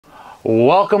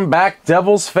Welcome back,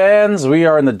 Devils fans. We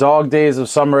are in the dog days of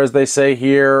summer, as they say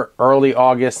here. Early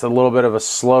August, a little bit of a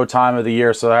slow time of the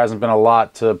year, so there hasn't been a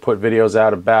lot to put videos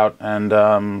out about, and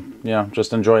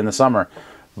just enjoying the summer.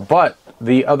 But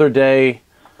the other day,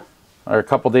 or a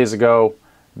couple days ago,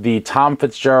 the Tom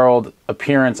Fitzgerald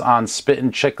appearance on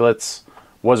Spittin Chiclets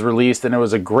was released, and it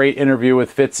was a great interview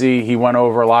with Fitzy. He went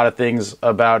over a lot of things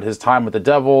about his time with the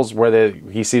Devils, where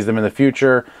he sees them in the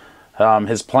future,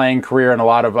 his playing career, and a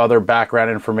lot of other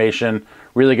background information.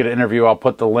 Really good interview. I'll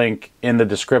put the link in the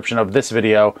description of this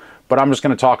video, but I'm just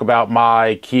going to talk about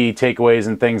my key takeaways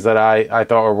and things that I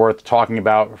thought were worth talking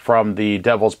about from the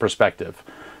Devils' perspective.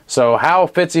 So how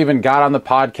Fitz even got on the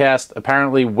podcast,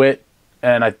 apparently Witt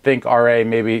and I think RA,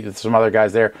 maybe some other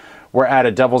guys there, were at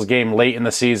a Devils game late in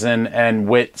the season, and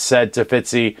Witt said to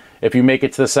Fitzy, if you make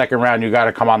it to the second round, you got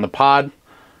to come on the pod.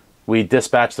 We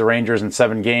dispatched the Rangers in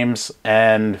 7 games,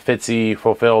 and Fitzy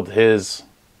fulfilled his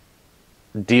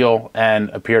deal and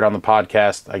appeared on the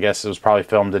podcast. I guess it was probably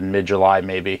filmed in mid-July,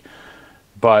 maybe.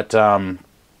 But so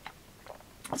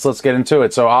let's get into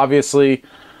it. So obviously,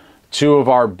 2 of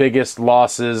our biggest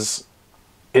losses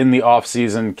in the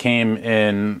offseason came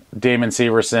in Damon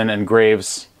Severson and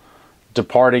Graves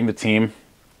departing the team.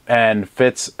 And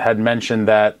Fitz had mentioned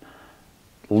that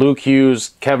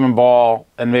Lukehughes, Kevin Ball,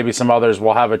 and maybe some others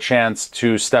will have a chance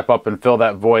to step up and fill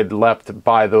that void left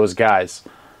by those guys.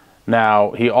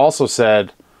 Now, he also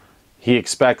said he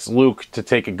expects Luke to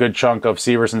take a good chunk of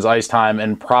Severson's ice time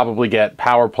and probably get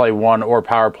power play 1 or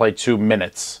power play 2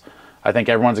 minutes. I think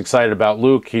everyone's excited about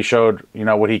Luke. He showed,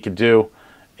 what he could do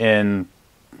in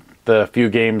the few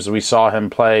games we saw him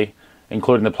play,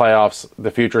 including the playoffs.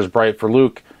 The future is bright for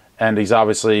Luke, and he's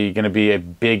obviously going to be a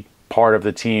big part of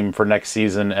the team for next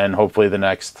season and hopefully the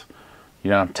next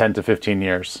 10 to 15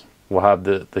 years. We'll have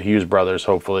the Hughes brothers,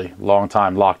 hopefully, long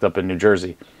time locked up in New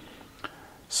Jersey.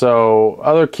 So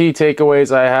other key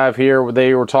takeaways I have here,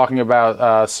 they were talking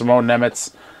about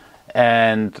Simonnemec,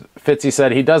 and Fitzy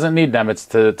said he doesn't need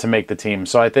Nemec to make the team.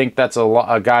 So I think that's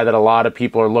a guy that a lot of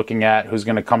people are looking at who's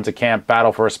going to come to camp,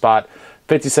 battle for a spot.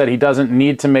 Fitzy said he doesn't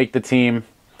need to make the team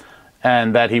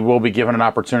and that he will be given an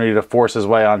opportunity to force his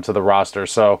way onto the roster.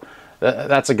 So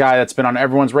that's a guy that's been on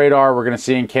everyone's radar. We're going to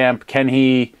see in camp. Can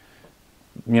he,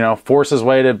 force his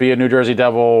way to be a New Jersey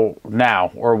Devil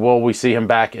now? Or will we see him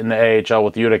back in the AHL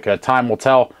with Utica? Time will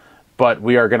tell, but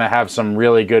we are going to have some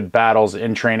really good battles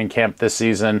in training camp this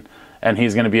season, and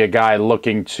he's going to be a guy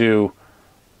looking to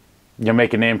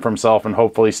make a name for himself and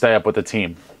hopefully stay up with the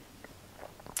team.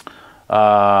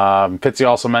 Fitzy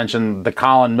also mentioned the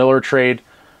Colin Miller trade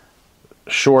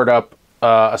shored up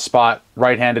a spot,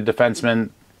 right-handed defenseman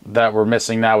that we're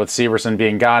missing now with Severson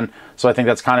being gone. So I think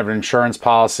that's kind of an insurance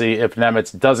policy if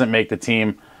Nemec doesn't make the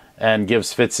team, and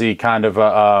gives Fitzy kind of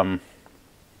a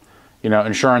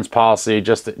insurance policy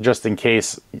just in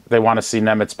case they want to see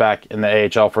Nemec back in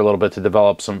the AHL for a little bit to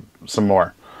develop some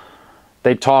more.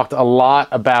 They talked a lot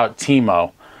about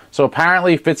Timo. So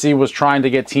apparently Fitzy was trying to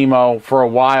get Timo for a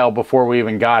while before we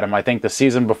even got him. I think the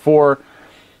season before,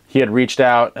 he had reached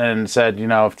out and said,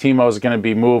 if Timo is going to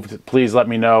be moved, please let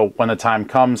me know when the time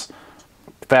comes.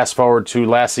 Fast forward to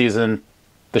last season,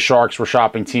 the Sharks were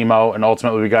shopping Timo, and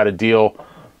ultimately we got a deal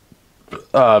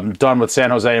done with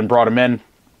San Jose and brought him in.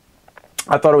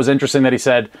 I thought it was interesting that he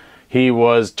said he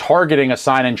was targeting a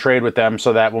sign-and trade with them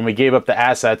so that when we gave up the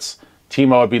assets,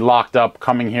 Timo would be locked up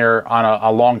coming here on a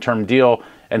long-term deal.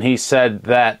 And he said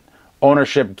that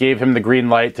ownership gave him the green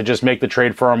light to just make the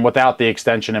trade for him without the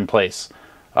extension in place.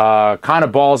 Kind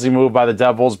of ballsy move by the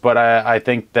Devils, but I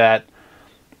think that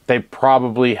they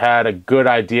probably had a good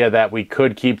idea that we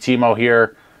could keep Timo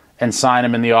here and sign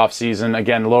him in the offseason.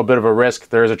 Again, a little bit of a risk.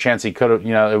 There is a chance he could have,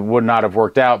 it would not have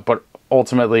worked out, but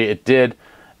ultimately it did.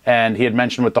 And he had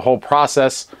mentioned with the whole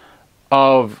process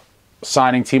of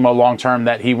signing Timo long-term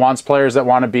that he wants players that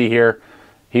want to be here.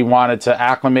 He wanted to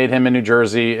acclimate him in New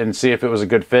Jersey and see if it was a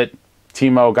good fit.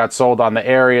 Timo got sold on the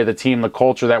area, the team, the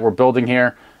culture that we're building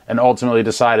here, and ultimately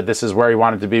decided this is where he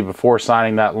wanted to be before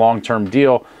signing that long-term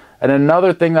deal. And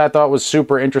another thing that I thought was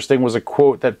super interesting was a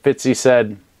quote that Fitzy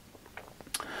said,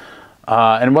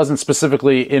 and it wasn't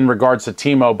specifically in regards to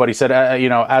Timo, but he said,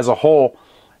 as a whole,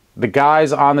 the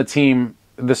guys on the team,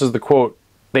 this is the quote,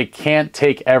 they can't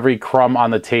take every crumb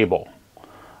on the table.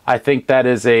 I think that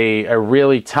is a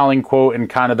really telling quote and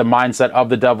kind of the mindset of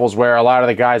the Devils, where a lot of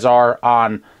the guys are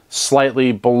on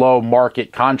slightly below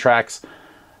market contracts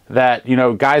that,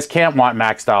 guys can't want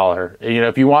max dollar.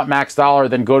 If you want max dollar,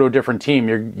 then go to a different team.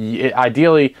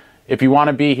 Ideally, if you want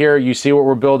to be here, you see what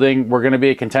we're building, we're going to be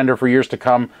a contender for years to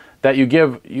come, that you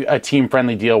give a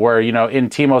team-friendly deal where, you know, in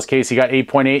Timo's case, he got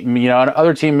 8.8, and, you know,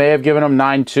 another team may have given him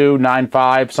 9.2,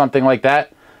 9.5, something like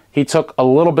that. He took a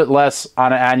little bit less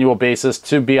on an annual basis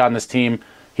to be on this team.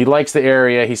 He likes the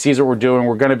area. He sees what we're doing.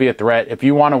 We're going to be a threat. If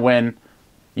you want to win,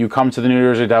 you come to the New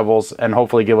Jersey Devils and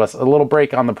hopefully give us a little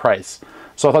break on the price.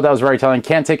 So I thought that was very telling.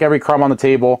 Can't take every crumb on the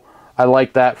table. I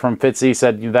like that from Fitzy.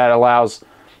 Said that allows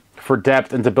for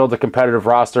depth and to build a competitive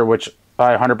roster, which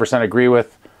I 100% agree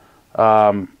with.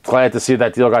 Glad to see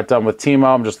that deal got done with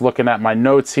Timo. I'm just looking at my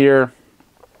notes here.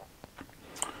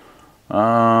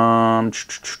 Oh,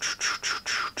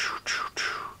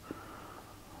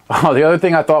 the other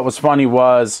thing I thought was funny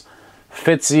was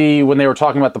Fitzy, when they were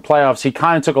talking about the playoffs, he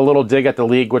kind of took a little dig at the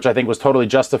league, which I think was totally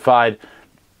justified,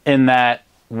 in that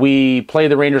we play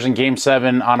the Rangers in Game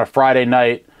 7 on a Friday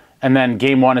night, and then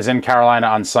Game 1 is in Carolina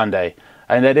on Sunday.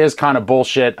 And that is kind of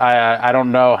bullshit. I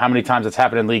don't know how many times it's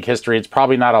happened in league history. It's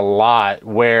probably not a lot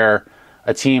where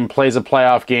a team plays a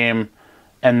playoff game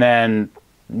and then,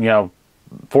 you know,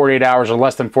 48 hours or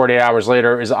less than 48 hours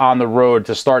later is on the road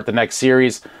to start the next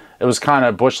series. It was kind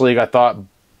of Bush League, I thought,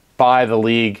 by the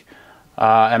league.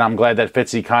 And I'm glad that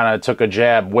Fitzy kind of took a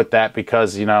jab with that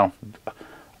because, you know,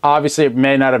 obviously it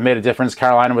may not have made a difference.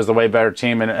 Carolina was the way better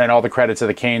team, and all the credit to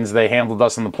the Canes. They handled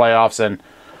us in the playoffs, and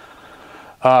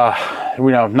you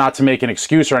know, not to make an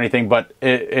excuse or anything, but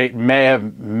it may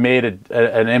have made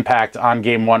an impact on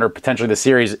Game 1 or potentially the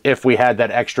series if we had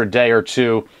that extra day or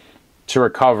two to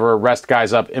recover, rest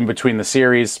guys up in between the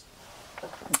series.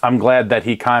 I'm glad that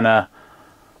he kind of,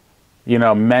 you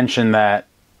know, mentioned that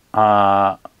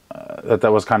that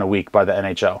was kind of weak by the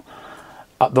NHL.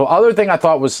 The other thing I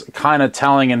thought was kind of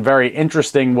telling and very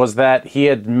interesting was that he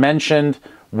had mentioned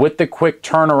with the quick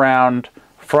turnaround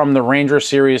from the Rangers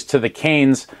series to the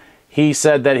Canes, he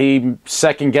said that he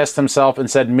second-guessed himself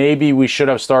and said maybe we should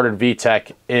have started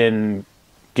Vitek in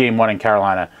Game 1 in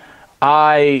Carolina.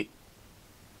 I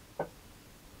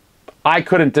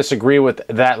couldn't disagree with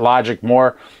that logic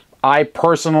more. I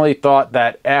personally thought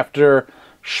that after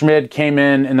Schmid came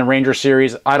in the Rangers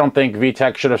series, I don't think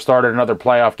Vitek should have started another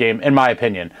playoff game, in my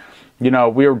opinion. You know,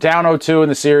 we were down 0-2 in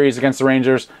the series against the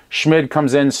Rangers. Schmid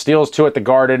comes in, steals 2 at the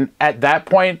Garden. At that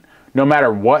point, no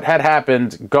matter what had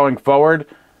happened going forward,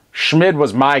 Schmid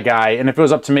was my guy, and if it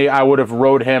was up to me, I would have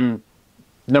rode him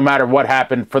no matter what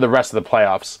happened for the rest of the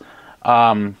playoffs.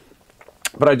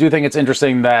 But I do think it's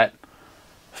interesting that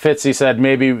Fitzy said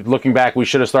maybe looking back we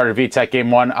should have started Vitek Game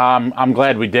 1. I'm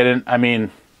glad we didn't. I mean,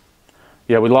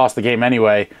 yeah, we lost the game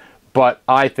anyway, but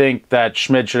I think that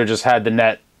Schmid should have just had the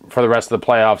net for the rest of the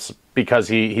playoffs because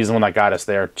he's the one that got us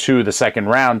there to the second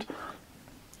round.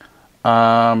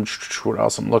 What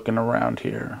else? I'm looking around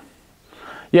here.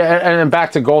 Yeah, and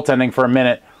back to goaltending for a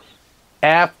minute.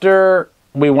 After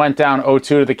we went down 0-2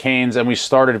 to the Canes and we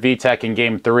started Vitek in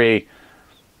Game 3, you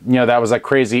know, that was a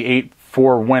crazy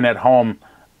 8-4 win at home.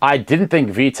 I didn't think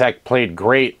Vitek played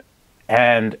great.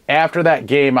 And after that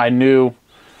game, I knew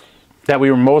that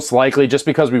we were most likely, just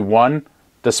because we won,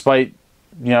 despite,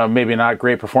 you know, maybe not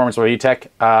great performance by Vitek,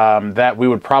 that we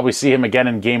would probably see him again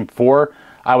in Game 4.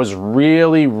 I was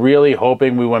really, really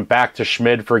hoping we went back to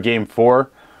Schmid for Game 4,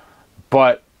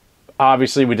 but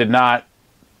obviously we did not.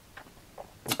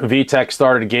 Vitek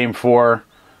started Game 4,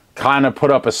 kind of put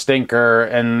up a stinker,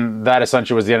 and that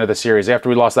essentially was the end of the series. After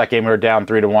we lost that game, we were down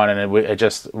 3-1, and it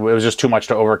was just too much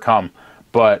to overcome.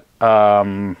 But you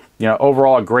know,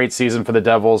 overall, a great season for the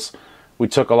Devils. We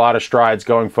took a lot of strides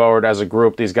going forward as a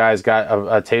group. These guys got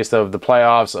a taste of the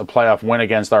playoffs, a playoff win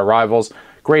against our rivals.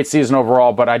 Great season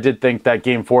overall, but I did think that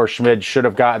Game 4 Schmid should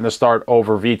have gotten the start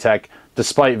over Vitek,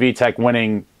 despite Vitek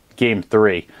winning Game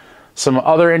 3. Some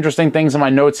other interesting things in my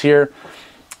notes here.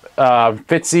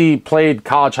 Fitzy played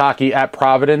college hockey at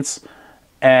Providence,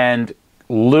 and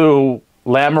Lou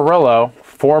Lamoriello,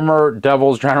 former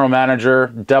Devils general manager,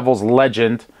 Devils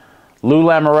legend, Lou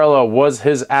Lamoriello was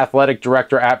his athletic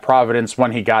director at Providence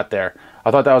when he got there. I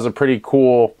thought that was a pretty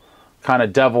cool kind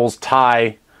of Devils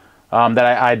tie that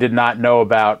I did not know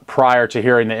about prior to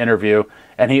hearing the interview.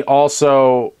 And he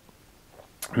also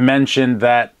mentioned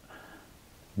that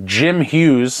Jim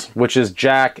Hughes, which is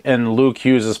Jack and Luke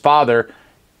Hughes' father,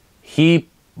 he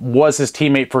was his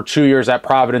teammate for 2 years at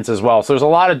Providence as well. So there's a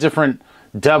lot of different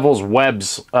Devils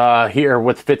webs here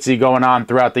with Fitzy going on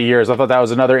throughout the years. I thought that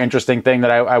was another interesting thing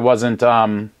that I wasn't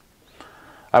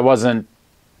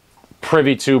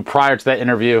privy to prior to that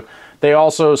interview. They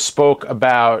also spoke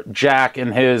about Jack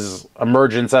and his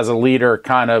emergence as a leader,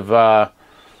 kind of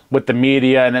with the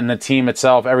media and the team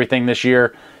itself, everything this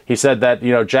year. He said that,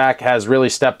 you know, Jack has really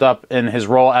stepped up in his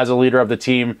role as a leader of the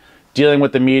team, dealing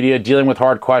with the media, dealing with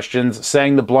hard questions,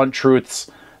 saying the blunt truths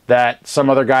that some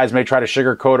other guys may try to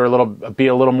sugarcoat or be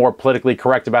a little more politically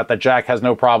correct about, that Jack has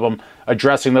no problem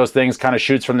addressing those things, kind of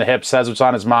shoots from the hip, says what's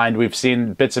on his mind. We've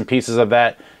seen bits and pieces of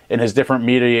that in his different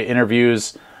media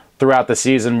interviews throughout the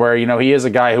season, where, you know, he is a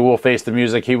guy who will face the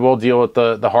music. He will deal with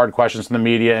the hard questions from the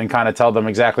media and kind of tell them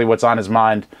exactly what's on his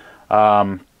mind.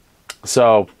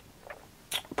 So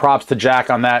props to Jack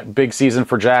on that. Big season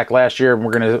for Jack last year, and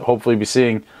we're going to hopefully be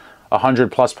seeing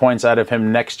 100+ points out of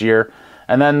him next year.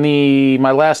 And then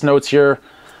my last notes here,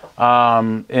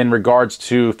 in regards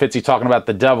to Fitzy talking about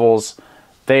the Devils,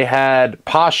 they had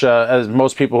Pasha, as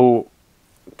most people who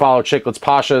follow Chiclets.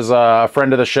 Pasha's a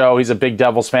friend of the show. He's a big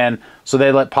Devils fan. So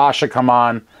they let Pasha come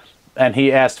on, and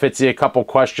he asked Fitzy a couple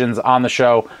questions on the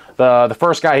show. The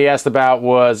first guy he asked about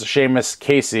was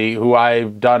Simonnemec, who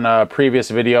I've done a previous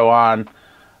video on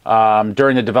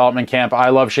during the development camp. I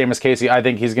love Simonnemec. I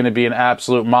think he's going to be an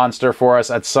absolute monster for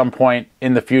us at some point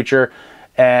in the future.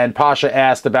 And Pasha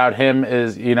asked about him,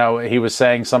 he was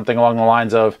saying something along the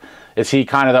lines of, is he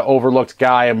kind of the overlooked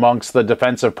guy amongst the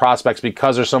defensive prospects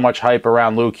because there's so much hype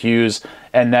around Lukehughes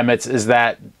and Nemitz? Is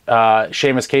that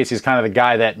Simonnemec is kind of the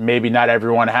guy that maybe not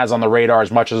everyone has on the radar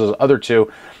as much as those other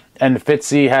two? And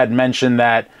Fitzy had mentioned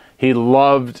that he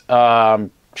loved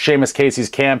Simonnemec's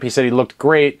camp. He said he looked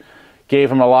great,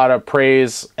 gave him a lot of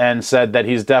praise, and said that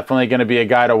he's definitely going to be a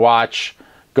guy to watch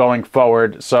going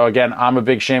forward. So again, I'm a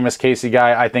big Simonnemec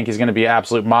guy. I think he's going to be an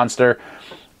absolute monster.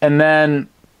 And then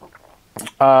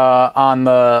on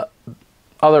the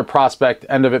other prospect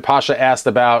end of it, Pasha asked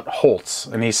about Holtz,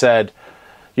 and he said,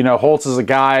 you know, Holtz is a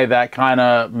guy that kind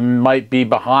of might be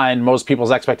behind most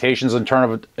people's expectations in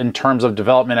terms of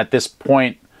development at this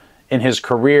point in his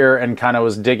career, and kind of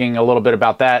was digging a little bit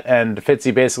about that. And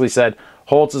Fitzy basically said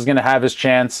Holtz is going to have his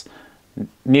chance,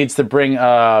 needs to bring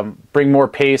more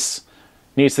pace,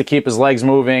 needs to keep his legs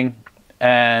moving.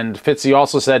 And Fitzy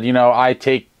also said, you know, I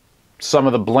take some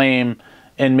of the blame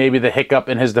in maybe the hiccup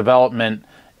in his development,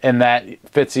 in that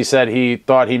Fitzy said he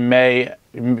thought he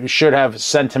should have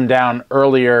sent him down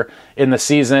earlier in the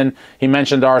season. He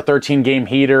mentioned our 13-game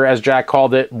heater, as Jack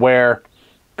called it, where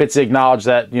Fitzy acknowledged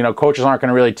that, you know, coaches aren't going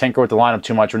to really tinker with the lineup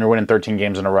too much when you're winning 13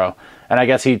 games in a row. And I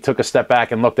guess he took a step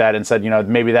back and looked at it and said, you know,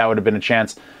 maybe that would have been a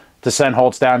chance to send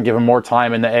Holtz down, give him more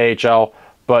time in the AHL.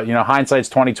 But, you know, hindsight's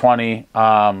 2020.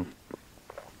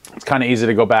 It's kind of easy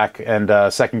to go back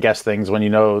and second guess things when you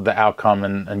know the outcome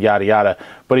and yada yada.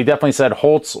 But he definitely said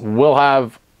Holtz will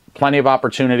have plenty of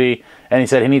opportunity, and he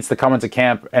said he needs to come into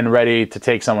camp and ready to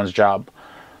take someone's job.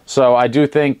 So I do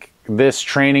think this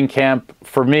training camp,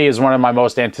 for me, is one of my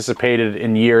most anticipated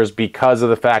in years, because of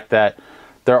the fact that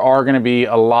there are going to be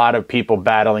a lot of people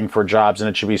battling for jobs, and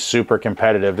it should be super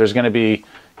competitive. There's going to be,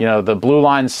 you know, the blue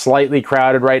line's slightly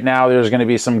crowded right now. There's going to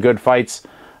be some good fights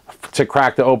to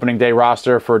crack the opening day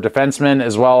roster for defensemen,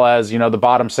 as well as, you know, the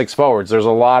bottom 6 forwards. There's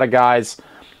a lot of guys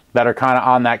that are kind of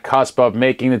on that cusp of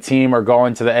making the team or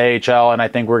going to the AHL, and I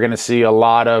think we're going to see a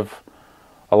lot of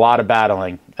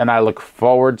battling, and I look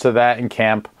forward to that in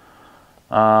camp.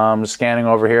 Scanning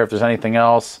over here if there's anything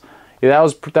else. Yeah,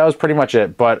 that was pretty much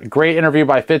it. But great interview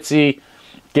by Fitzy.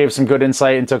 Gave some good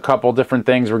insight into a couple different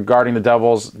things regarding the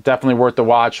Devils. Definitely worth the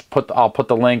watch. I'll put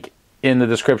the link in the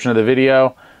description of the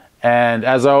video. And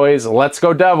as always, let's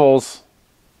go Devils.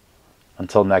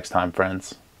 Until next time,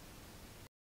 friends.